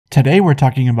Today we're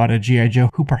talking about a G.I. Joe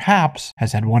who perhaps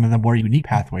has had one of the more unique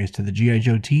pathways to the G.I.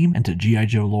 Joe team and to G.I.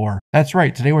 Joe lore. That's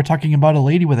right, today we're talking about a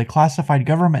lady with a classified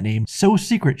government name so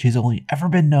secret she's only ever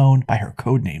been known by her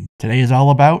code name. Today is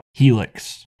all about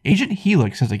Helix. Agent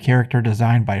Helix is a character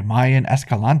designed by Mayan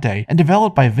Escalante and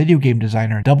developed by video game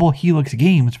designer Double Helix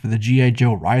Games for the G.I.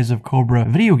 Joe Rise of Cobra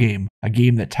video game, a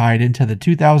game that tied into the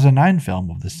 2009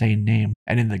 film of the same name.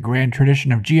 And in the grand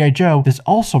tradition of G.I. Joe, this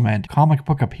also meant comic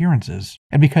book appearances.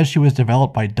 And because she was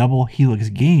developed by Double Helix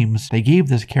Games, they gave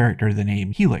this character the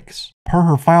name Helix. Per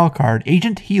her file card,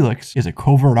 Agent Helix is a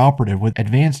covert operative with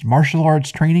advanced martial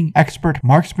arts training, expert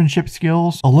marksmanship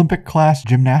skills, Olympic-class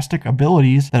gymnastic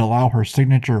abilities that allow her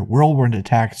signature whirlwind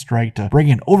attack strike to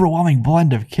bring an overwhelming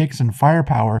blend of kicks and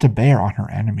firepower to bear on her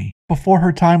enemy. Before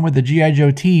her time with the G.I.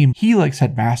 Joe team, Helix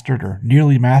had mastered or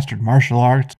nearly mastered martial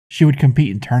arts. She would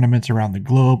compete in tournaments around the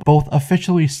globe, both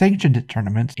officially sanctioned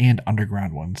tournaments and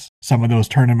underground ones. Some of those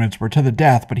tournaments were to the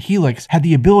death, but Helix had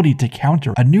the ability to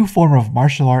counter a new form of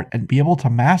martial art and be able to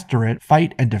master it,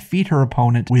 fight, and defeat her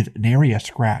opponent with nary a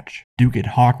scratch. Duke and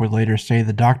Hawk would later say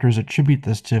the doctors attribute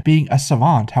this to being a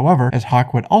savant, however, as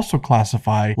Hawk would also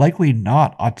classify likely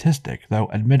not autistic, though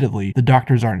admittedly the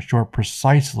doctors aren't sure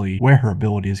precisely where her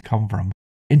abilities come from.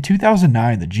 In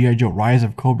 2009, the G.I. Joe Rise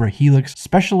of Cobra Helix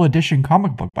Special Edition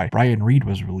comic book by Brian Reed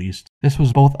was released. This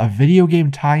was both a video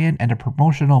game tie-in and a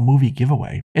promotional movie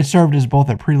giveaway. It served as both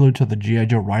a prelude to the G.I.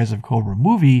 Joe Rise of Cobra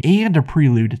movie and a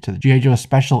prelude to the G.I. Joe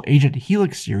Special Agent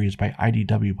Helix series by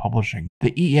IDW Publishing.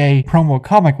 The EA promo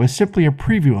comic was simply a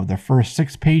preview of the first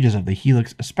 6 pages of the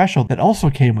Helix special that also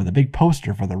came with a big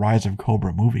poster for the Rise of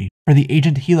Cobra movie. For the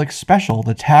Agent Helix special,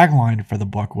 the tagline for the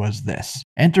book was this: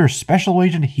 "Enter Special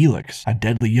Agent Helix, a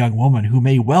deadly young woman who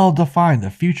may well define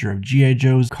the future of G.I.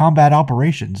 Joe's combat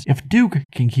operations if Duke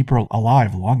can keep her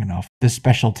alive long enough." This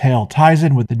special tale ties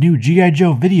in with the new G.I.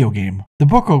 Joe video game. The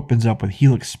book opens up with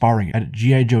Helix sparring at a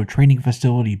G.I. Joe training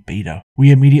facility beta. We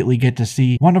immediately get to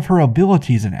see one of her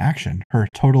abilities in action, her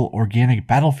total organic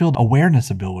battlefield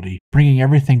awareness ability, bringing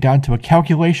everything down to a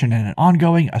calculation and an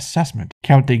ongoing assessment,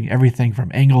 counting everything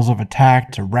from angles of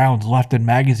attack to rounds left in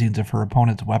magazines of her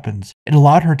opponent's weapons. It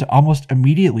allowed her to almost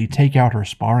immediately take out her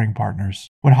sparring partners.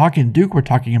 When Hawk and Duke were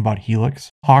talking about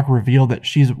Helix, Hawk revealed that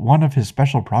she's one of his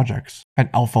special projects, an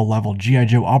alpha-level G.I.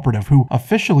 Joe operative who,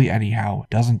 officially anyhow,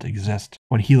 doesn't exist.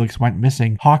 When Helix went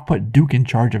missing, Hawk put Duke in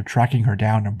charge of tracking her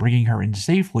down and bringing her in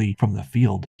safely from the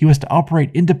field. He was to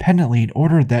operate independently in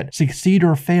order that, succeed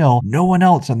or fail, no one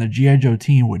else on the G.I. Joe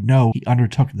team would know he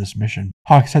undertook this mission.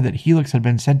 Hawk said that Helix had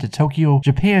been sent to Tokyo,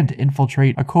 Japan to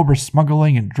infiltrate a Cobra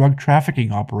smuggling and drug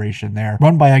trafficking operation there,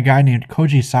 run by a guy named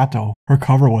Koji Sato. Her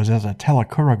cover was as a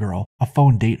Telekura girl, a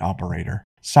phone date operator.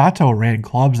 Sato ran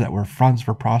clubs that were fronts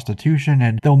for prostitution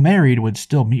and, though married, would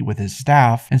still meet with his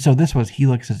staff, and so this was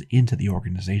Helix's into the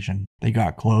organization. They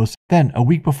got close. Then, a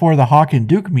week before the Hawk and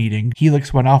Duke meeting,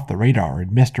 Helix went off the radar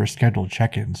and missed her scheduled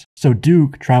check-ins. So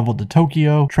Duke traveled to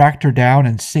Tokyo, tracked her down,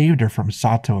 and saved her from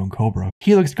Sato and Cobra.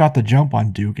 Helix got the jump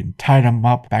on Duke and tied him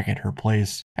up back at her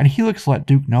place. And Helix let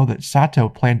Duke know that Sato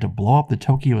planned to blow up the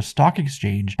Tokyo Stock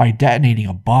Exchange by detonating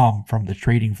a bomb from the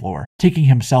trading floor, taking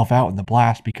himself out in the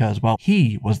blast because, well,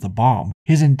 he was the bomb.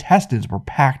 His intestines were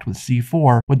packed with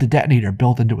C4 with the detonator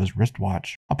built into his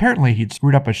wristwatch. Apparently, he'd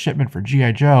screwed up a shipment for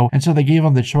G.I. Joe, and so they gave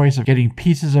him the choice of getting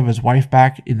pieces of his wife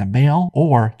back in the mail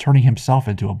or turning himself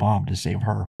into a bomb to save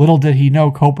her. Little did he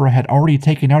know Cobra had already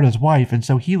taken out his wife, and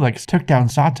so Helix took down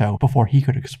Sato before he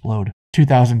could explode.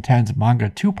 2010's manga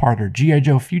two-parter G.I.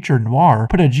 Joe Future Noir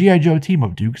put a G.I. Joe team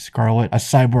of Duke, Scarlet, a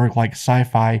cyborg-like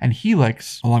sci-fi, and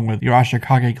Helix, along with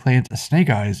Yarashikage clan's Snake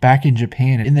Eyes, back in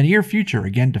Japan in the near future,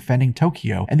 again defending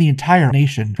Tokyo and the entire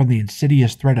nation from the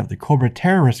insidious threat of the Cobra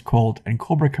terrorist cult and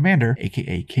Cobra Commander,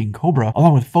 aka King Cobra,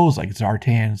 along with foes like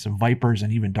Zartan, some Vipers,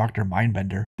 and even Dr.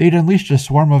 Mindbender. They'd unleashed a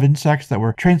swarm of insects that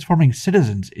were transforming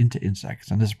citizens into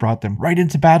insects, and this brought them right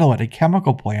into battle at a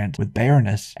chemical plant with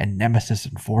Baroness and Nemesis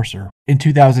Enforcer. In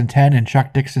 2010, in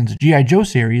Chuck Dixon's G.I. Joe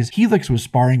series, Helix was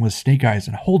sparring with Snake Eyes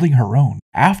and holding her own.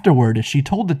 Afterward, she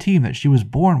told the team that she was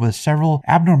born with several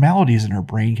abnormalities in her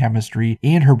brain chemistry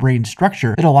and her brain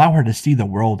structure that allow her to see the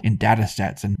world in data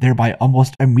sets and thereby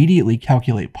almost immediately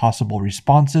calculate possible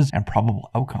responses and probable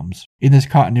outcomes. In this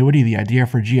continuity, the idea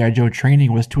for G.I. Joe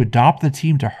training was to adopt the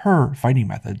team to her fighting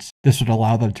methods. This would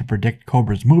allow them to predict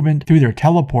Cobra's movement through their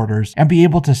teleporters and be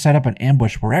able to set up an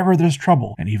ambush wherever there's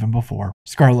trouble, and even before.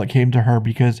 Scarlet came to her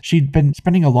because she'd been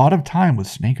spending a lot of time with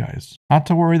Snake Eyes. Not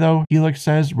to worry though, Helix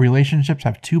says relationships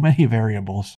have too many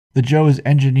variables. The Joes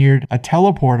engineered a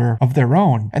teleporter of their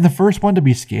own, and the first one to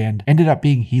be scanned ended up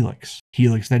being Helix.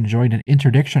 Helix then joined an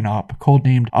interdiction op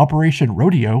codenamed Operation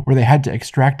Rodeo, where they had to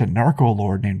extract a narco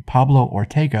lord named Pablo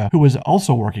Ortega, who was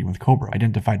also working with Cobra,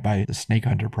 identified by the Snake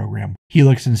Hunter program.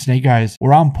 Helix and Snake Eyes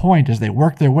were on point as they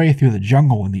worked their way through the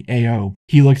jungle in the AO.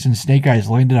 Helix and Snake Eyes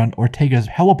landed on Ortega's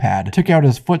helipad, took out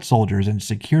his foot soldiers and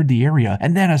secured the area,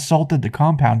 and then assaulted the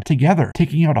compound together,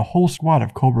 taking out a whole squad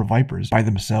of Cobra Vipers by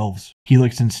themselves.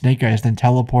 Helix and Snake Eyes then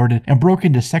teleported and broke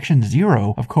into Section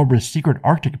 0 of Cobra's secret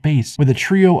Arctic base with a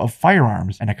trio of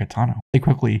firearms and a katana. They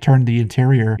quickly turned the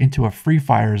interior into a free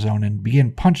fire zone and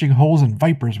began punching holes in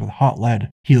Vipers with hot lead.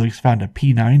 Helix found a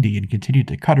P90 and continued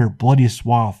to cut her bloody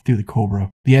swath through the Cobra.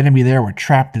 The enemy there were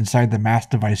trapped inside the mass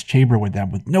device chamber with them,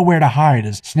 with nowhere to hide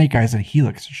as Snake Eyes and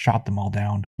Helix shot them all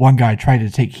down. One guy tried to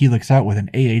take Helix out with an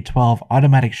AA-12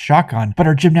 automatic shotgun, but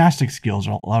her gymnastics skills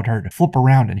allowed her to flip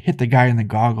around and hit the guy in the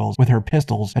goggles with her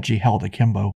pistols that she held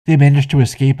akimbo. They managed to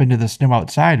escape into the snow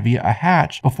outside via a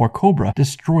hatch before Cobra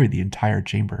destroyed the entire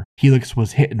chamber. Helix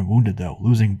was hit and wounded though,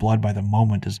 losing blood by the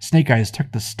moment as Snake Eyes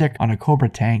took the stick on a Cobra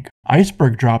tank.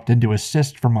 Iceberg dropped in to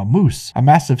assist from a Moose, a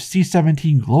massive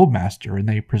C-17 Globemaster, and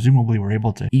they presumably were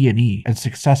able to E&E and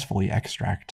successfully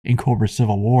extract. In Cobra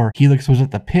Civil War, Helix was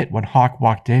at the pit when Hawk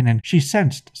walked in and she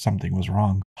sensed something was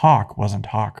wrong. Hawk wasn't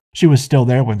Hawk. She was still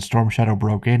there when Storm Shadow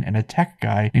broke in and a tech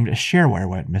guy named Shareware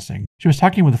went missing. She was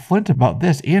talking with Flint about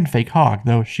this and Fake Hawk,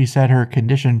 though she said her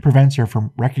condition prevents her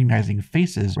from recognizing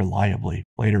faces reliably.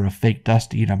 Later, a fake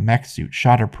Dusty in a mech suit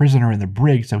shot her prisoner in the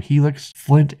brig, so Helix,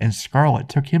 Flint, and Scarlet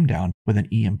took him down with an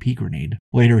EMP grenade.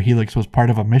 Later, Helix was part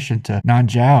of a mission to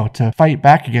Nanjiao to fight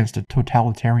back against a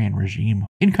totalitarian regime.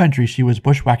 In country, she was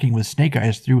bushwhacking with Snake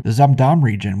Eyes through the Zamdam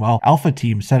region while Alpha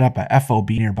Team set up a FOB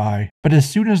nearby. But as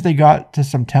soon as they got to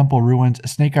some temple ruins,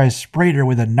 Snake Eyes sprayed her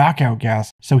with a knockout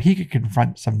gas so he could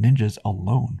confront some ninjas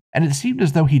alone. And it seemed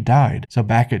as though he died, so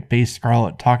back at base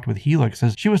Scarlet talked with Helix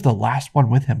as she was the last one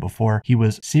with him before he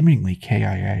was seemingly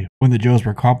KIA. When the Joes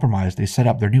were compromised, they set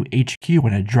up their new HQ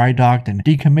in a dry-docked and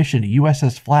decommissioned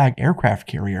USS Flag aircraft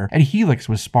carrier, and Helix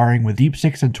was sparring with Deep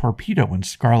Six and Torpedo when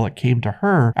Scarlet came to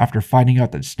her after finding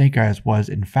out that Snake Eyes was,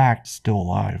 in fact, still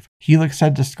alive. Helix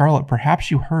said to Scarlet,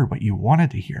 "Perhaps you heard what you wanted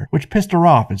to hear," which pissed her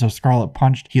off, and so Scarlet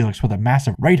punched Helix with a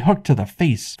massive right hook to the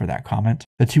face for that comment.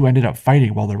 The two ended up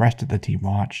fighting while the rest of the team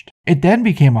watched. It then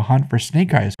became a hunt for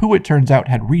Snake Eyes, who it turns out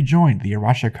had rejoined the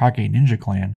Arashikage ninja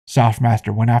clan.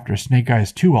 Softmaster went after Snake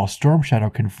Eyes too while Storm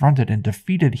Shadow confronted and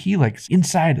defeated Helix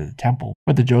inside of the temple,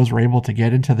 but the Joes were able to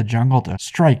get into the jungle to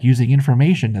strike using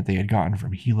information that they had gotten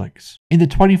from Helix. In the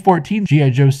 2014 G.I.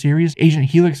 Joe series, Agent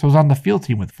Helix was on the field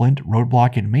team with Flint,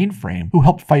 Roadblock, and Mainframe, who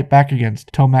helped fight back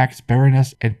against Tomax,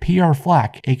 Baroness, and PR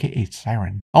Flack, aka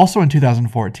Siren. Also in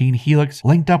 2014, Helix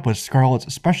linked up with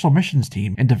Scarlet's Special Missions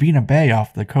team in Davina Bay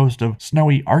off the coast of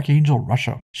snowy Archangel,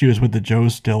 Russia. She was with the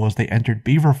Joes still as they entered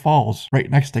Beaver Falls, right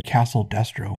next to Castle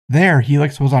Destro. There,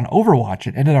 Helix was on Overwatch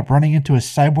and ended up running into a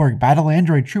cyborg battle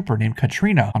android trooper named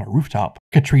Katrina on a rooftop.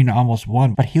 Katrina almost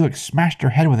won, but Helix smashed her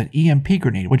head with an EMP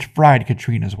grenade, which fried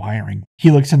Katrina's wiring.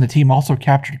 Helix and the team also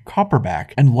captured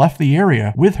Copperback and left the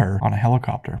area with her on a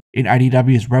helicopter. In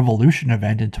IDW's Revolution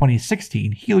event in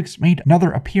 2016, Helix made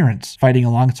another appearance, fighting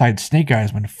alongside Snake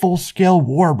Eyes when full-scale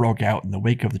war broke out in the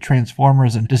wake of the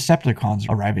Transformers and Decepticons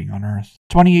arriving on Earth.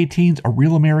 2018's A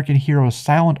Real American Hero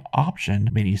Silent Option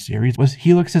miniseries was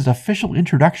Helix's official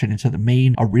introduction into the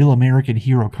main A Real American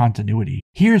Hero continuity.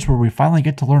 Here's where we finally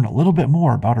get to learn a little bit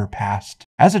more about her past.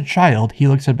 As a child,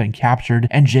 Helix had been captured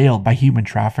and jailed by human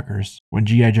traffickers. When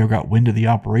G.I. Joe got wind of the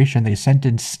operation, they sent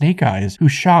in Snake Eyes, who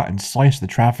shot and sliced the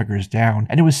traffickers down,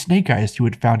 and it was Snake Eyes who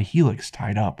had found Helix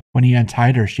tied up. When he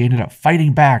untied her, she ended up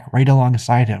fighting back right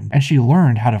alongside him, and she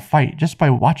learned how to fight just by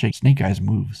watching Snake Eyes'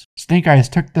 moves. Snake Eyes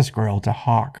took this girl to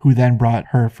Hawk, who then brought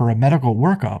her for a medical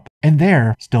workup, and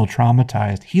there, still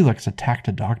traumatized, Helix attacked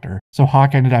a doctor, so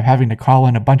Hawk ended up having to call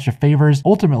in a bunch of favors,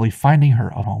 ultimately finding her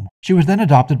a home. She was then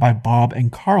adopted by Bob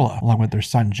and Carla, along with their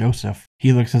son Joseph.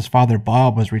 Helix's father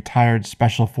Bob was retired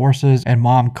Special Forces, and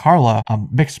mom Carla a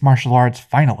mixed martial arts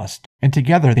finalist, and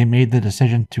together they made the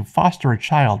decision to foster a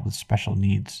child with special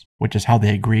needs, which is how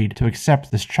they agreed to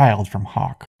accept this child from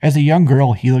Hawk. As a young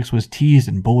girl, Helix was teased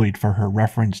and bullied for her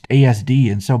referenced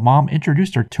ASD, and so mom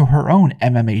introduced her to her own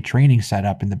MMA training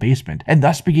setup in the basement, and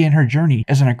thus began her journey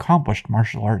as an accomplished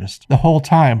martial artist. The whole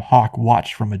time, Hawk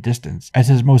watched from a distance, as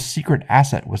his most secret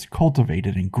asset was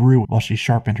cultivated and grew while she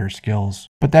sharpened her skills.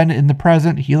 But then in the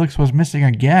present, Helix was missing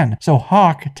again, so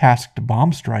Hawk tasked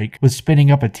Bombstrike with spinning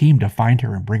up a team to find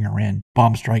her and bring her in.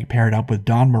 Bombstrike paired up with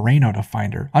Don Moreno to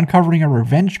find her, uncovering a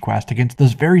revenge quest against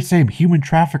those very same human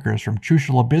traffickers from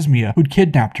Chushala Bismia, who'd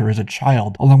kidnapped her as a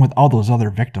child, along with all those other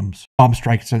victims.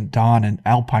 Bombstrike sent Dawn and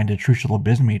Alpine to Trucia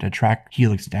Bismia to track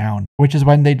Helix down, which is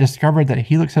when they discovered that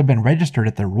Helix had been registered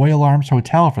at the Royal Arms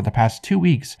Hotel for the past 2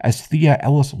 weeks as Thea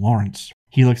Ellis Lawrence.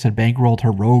 Helix had bankrolled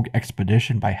her rogue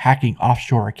expedition by hacking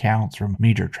offshore accounts from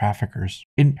major traffickers.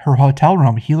 In her hotel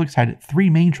room, Helix had 3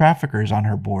 main traffickers on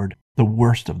her board, the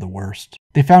worst of the worst.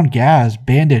 They found Gaz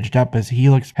bandaged up as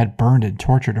Helix had burned and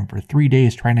tortured him for 3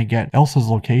 days trying to get Elsa's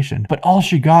location, but all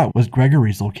she got was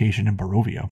Gregory's location in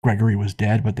Barovia. Gregory was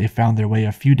dead, but they found their way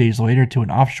a few days later to an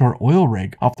offshore oil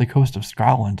rig off the coast of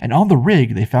Scotland, and on the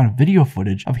rig they found video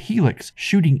footage of Helix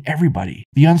shooting everybody,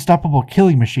 the unstoppable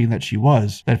killing machine that she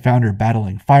was, that found her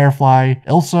battling Firefly,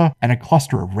 Elsa, and a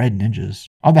cluster of red ninjas.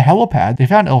 On the helipad, they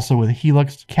found Elsa with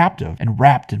Helix captive and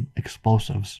wrapped in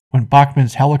explosives. When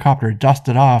Bachman's helicopter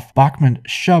dusted off, Bachman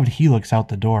shoved Helix out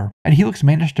the door, and Helix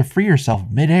managed to free herself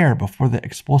mid-air before the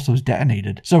explosives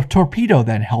detonated. So Torpedo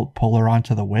then helped pull her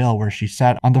onto the whale where she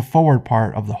sat on the forward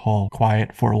part of the hull,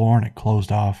 quiet, forlorn, and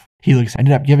closed off. Helix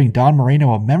ended up giving Don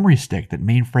Moreno a memory stick that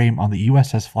Mainframe on the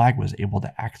USS Flag was able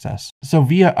to access. So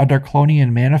via a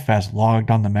Darklonian manifest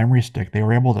logged on the memory stick, they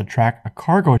were able to track a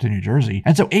cargo to New Jersey,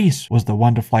 and so Ace was the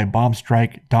one to fly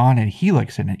Bombstrike, Dawn, and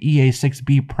Helix in an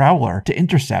EA-6B Prowler to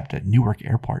intercept at Newark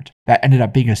Airport. That ended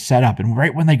up being a setup, and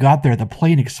right when they got there, the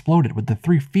plane exploded with the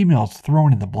 3 females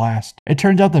thrown in the blast. It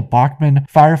turns out that Bachman,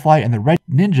 Firefly, and the Red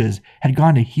Ninjas had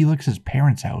gone to Helix's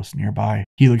parents' house nearby.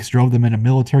 Helix drove them in a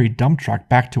military dump truck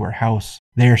back to her house.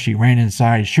 There she ran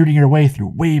inside, shooting her way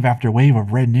through wave after wave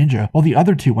of Red Ninja, while the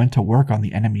other 2 went to work on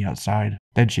the enemy outside.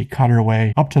 Then she cut her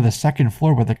way up to the 2nd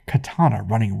floor with a katana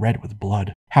running red with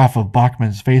blood. Half of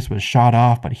Bachman's face was shot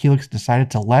off, but Helix decided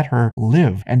to let her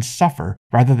live and suffer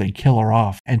rather than kill her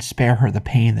off and spare her the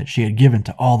pain that she had given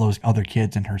to all those other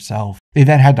kids and herself. They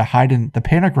then had to hide in the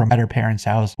panic room at her parents'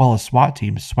 house while a SWAT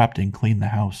team swept and cleaned the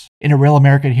house. In A Real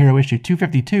American Hero issue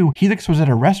 252, Helix was at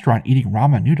a restaurant eating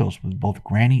ramen noodles with both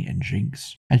Granny and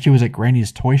Jinx. And she was at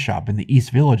Granny's toy shop in the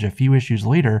East Village a few issues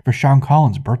later for Sean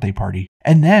Collins' birthday party.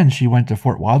 And then she went to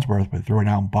Fort Wadsworth with throwing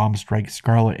out Bombstrike,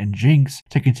 Scarlet, and Jinx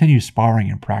to continue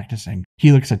sparring and practicing.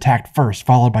 Helix attacked first,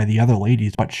 followed by the other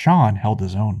ladies, but Sean held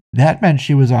his own. That meant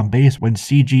she was on base when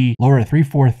CG Laura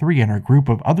 343 and her group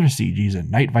of other CGs and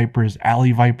Night Vipers,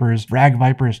 Alley Vipers, Rag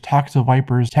Vipers, Toxo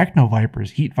Vipers, Techno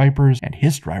Vipers, Heat Vipers, and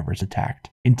Hiss Drivers attacked,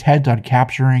 intent on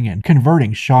capturing and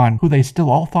converting Sean, who they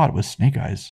still all thought was Snake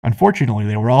Eyes. Unfortunately,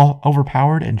 they were all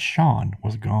overpowered and Sean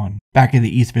was gone. Back in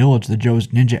the East Village, the Joe's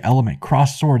ninja element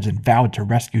crossed swords and vowed to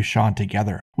rescue Sean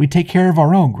together. "We take care of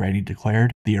our own," Granny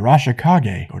declared. "The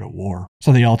Arashikage go to war."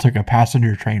 So they all took a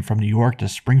passenger train from New York to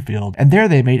Springfield, and there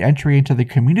they made entry into the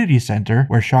community center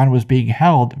where Sean was being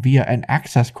held via an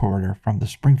access corridor from the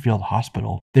Springfield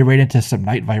hospital. They ran into some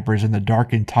Night Vipers in the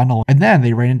darkened tunnel, and then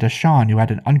they ran into Sean, who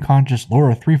had an unconscious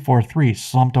Laura 343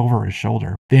 slumped over his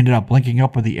shoulder. They ended up linking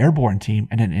up with the airborne team,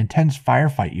 and an intense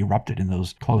firefight erupted in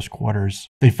those close quarters.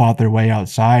 They fought their way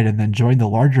outside and then joined the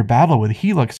larger battle with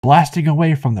Helix blasting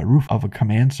away from the roof of a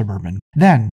command Suburban.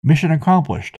 Then, mission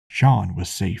accomplished. Sean was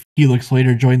safe. Helix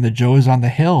later joined the Joes on the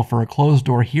Hill for a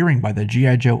closed-door hearing by the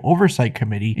G.I. Joe Oversight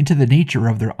Committee into the nature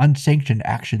of their unsanctioned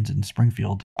actions in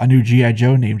Springfield. A new G.I.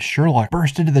 Joe named Sherlock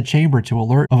burst into the chamber to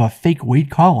alert of a fake Wade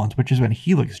Collins, which is when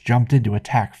Helix jumped in to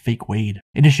attack fake Wade.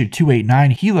 In issue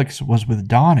 289, Helix was with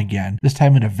Dawn again, this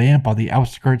time in a vamp on the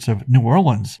outskirts of New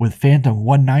Orleans, with Phantom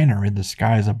 19er in the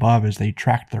skies above as they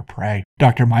tracked their prey.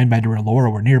 Dr. Mindbender and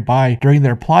Laura were nearby during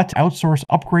their plot to outsource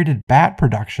upgraded bat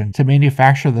production to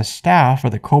manufacture the staff for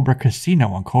the Cobra Casino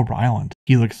on Cobra Island.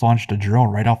 Helix launched a drone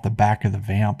right off the back of the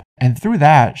vamp, and through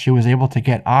that, she was able to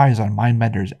get eyes on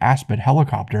Mindbender's Aspid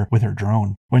helicopter with her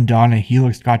drone. When Dawn and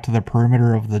Helix got to the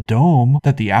perimeter of the dome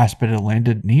that the Aspid had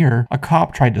landed near, a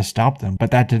cop tried to stop them,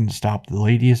 but that didn't stop the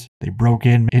ladies. They broke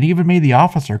in and even made the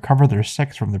officer cover their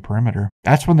six from the perimeter.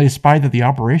 That's when they spied that the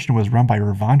operation was run by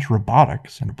Revanche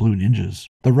Robotics and Blue Ninjas.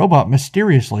 The robot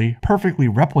mysteriously perfectly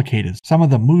replicated some of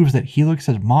the moves that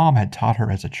Helix's mom had taught her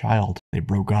as a child. They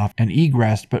broke off and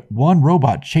egressed, but one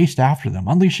robot chased after them,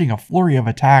 unleashing a flurry of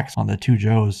attacks on the two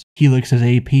Joes. Helix's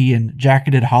AP and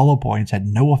jacketed hollow points had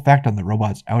no effect on the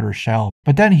robot's outer shell,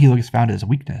 but then Helix found its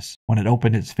weakness. When it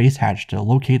opened its face hatch to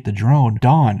locate the drone,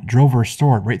 Dawn drove her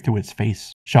sword right through its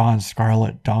face. Sean,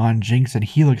 Scarlet, Dawn, Jinx, and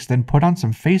Helix then put on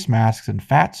some face masks and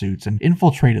fat suits and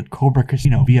infiltrated Cobra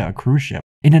Casino via a cruise ship.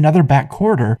 In another back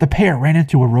corridor, the pair ran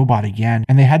into a robot again,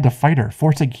 and they had to fight her,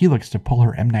 forcing Helix to pull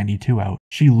her M92 out.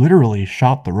 She literally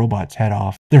shot the robot's head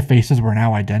off. Their faces were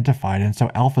now identified, and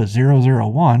so Alpha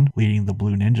 001, leading the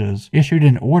Blue Ninjas, issued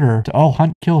an order to all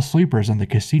hunt-kill sleepers in the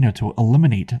casino to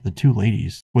eliminate the two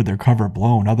ladies. With their cover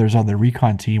blown, others on the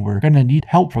recon team were going to need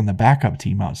help from the backup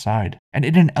team outside. And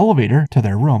in an elevator to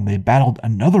their room, they battled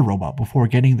another robot before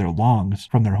getting their longs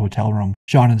from their hotel room.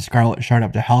 Sean and Scarlet shot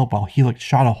up to help while Helix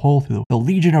shot a hole through the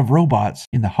legion of robots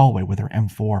in the hallway with her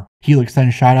M4. Helix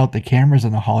then shot out the cameras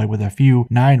in the hallway with a few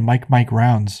 9 Mike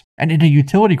rounds. And in a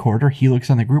utility corridor, Helix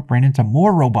and the group ran into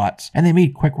more robots, and they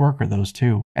made quick work of those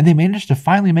too. And they managed to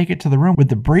finally make it to the room with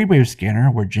the brainwave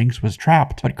scanner where Jinx was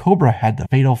trapped, but Cobra had the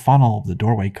fatal funnel of the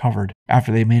doorway covered.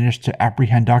 After they managed to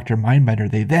apprehend Dr. Mindbender,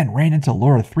 they then ran into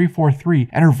Laura 343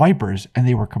 and her Vipers, and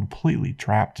they were completely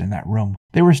trapped in that room.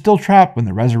 They were still trapped when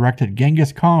the resurrected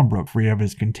Genghis Khan broke free of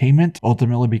his containment,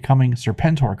 ultimately becoming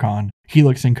Serpentor Khan.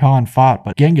 Helix and Khan fought,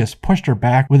 but Genghis pushed her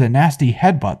back with a nasty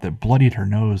headbutt that bloodied her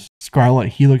nose. Scarlet,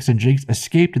 Helix, and Jinx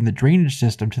escaped in the drainage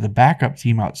system to the backup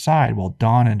team outside, while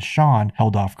Dawn and Sean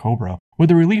held off Cobra. With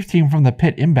the relief team from the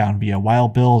pit inbound via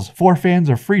Wild Bill's 4 Fans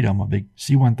of Freedom, a big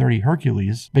C-130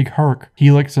 Hercules, Big Herc,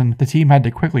 Helix and the team had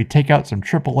to quickly take out some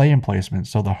AAA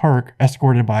emplacements so the Herc,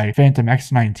 escorted by Phantom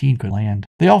X-19, could land.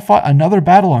 They all fought another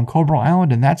battle on Cobra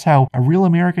Island, and that's how A Real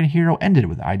American Hero ended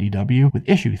with IDW with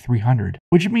issue 300,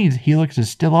 which means Helix is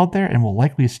still out there and will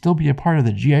likely still be a part of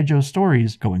the G.I. Joe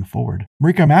stories going forward.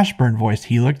 Marika Mashburn voiced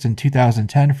Helix in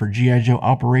 2010 for G.I. Joe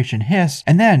Operation Hiss,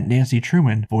 and then Nancy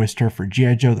Truman voiced her for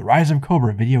G.I. Joe The Rise of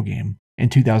Cobra video game. In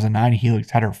 2009,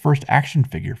 Helix had her first action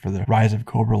figure for the Rise of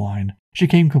Cobra line. She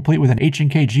came complete with an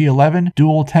H&K G11,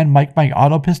 dual 10 Mike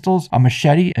auto pistols, a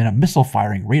machete, and a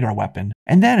missile-firing radar weapon.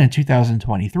 And then in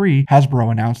 2023,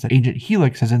 Hasbro announced that Agent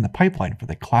Helix is in the pipeline for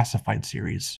the Classified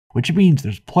series, which means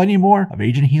there's plenty more of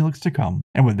Agent Helix to come.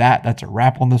 And with that, that's a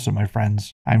wrap on this one, my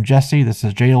friends. I'm Jesse, this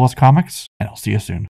is JLS Comics, and I'll see you soon.